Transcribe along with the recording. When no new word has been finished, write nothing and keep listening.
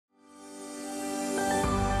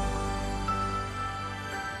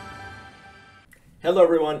Hello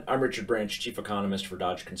everyone, I'm Richard Branch, Chief Economist for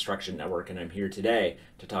Dodge Construction Network, and I'm here today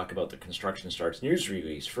to talk about the Construction Starts news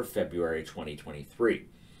release for February 2023.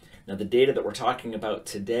 Now, the data that we're talking about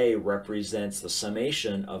today represents the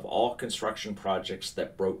summation of all construction projects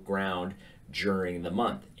that broke ground during the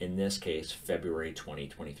month, in this case, February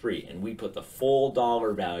 2023. And we put the full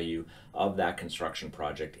dollar value of that construction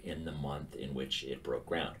project in the month in which it broke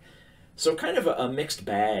ground. So kind of a mixed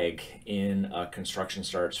bag in construction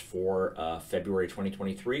starts for February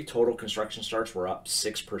 2023. Total construction starts were up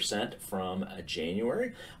 6% from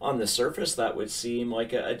January. On the surface, that would seem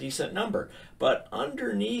like a decent number. But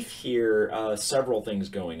underneath here, several things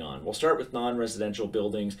going on. We'll start with non-residential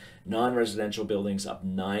buildings. Non-residential buildings up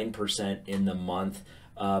 9% in the month.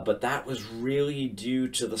 But that was really due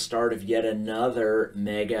to the start of yet another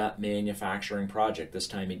mega manufacturing project, this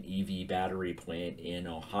time an EV battery plant in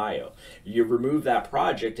Ohio. You remove that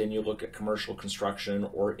project and you look at commercial construction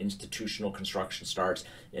or institutional construction starts,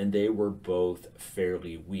 and they were both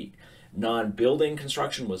fairly weak. Non-building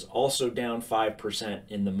construction was also down 5%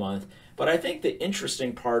 in the month. But I think the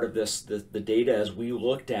interesting part of this, the data as we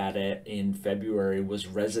looked at it in February, was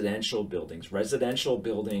residential buildings. Residential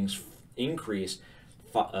buildings increased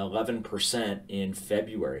 11% in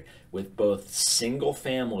February, with both single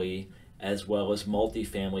family as well as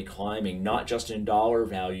multifamily climbing, not just in dollar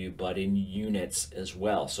value, but in units as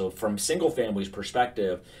well. So from single family's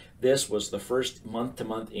perspective, this was the first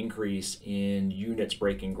month-to-month increase in units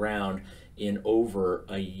breaking ground in over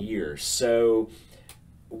a year. So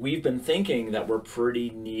we've been thinking that we're pretty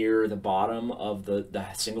near the bottom of the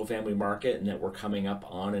single family market and that we're coming up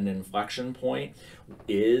on an inflection point.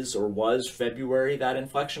 Is or was February that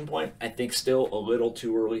inflection point? I think still a little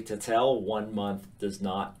too early to tell. 1 month does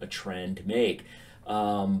not a trend make.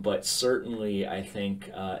 But certainly I think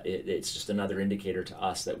it's just another indicator to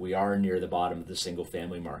us that we are near the bottom of the single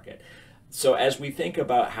family market. So as we think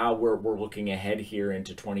about how we're looking ahead here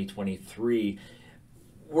into 2023,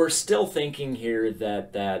 we're still thinking here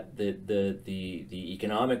that the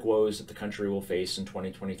economic woes that the country will face in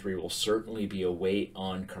 2023 will certainly be a weight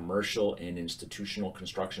on commercial and institutional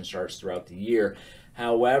construction starts throughout the year.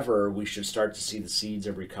 However, we should start to see the seeds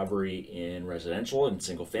of recovery in residential and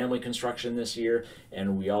single-family construction this year,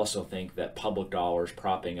 and we also think that public dollars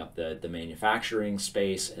propping up the manufacturing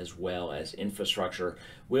space as well as infrastructure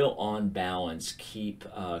will, on balance, keep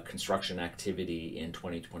construction activity in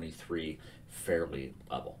 2023 fairly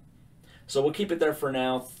level. So we'll keep it there for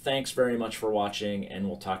now. Thanks very much for watching, and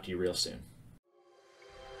we'll talk to you real soon.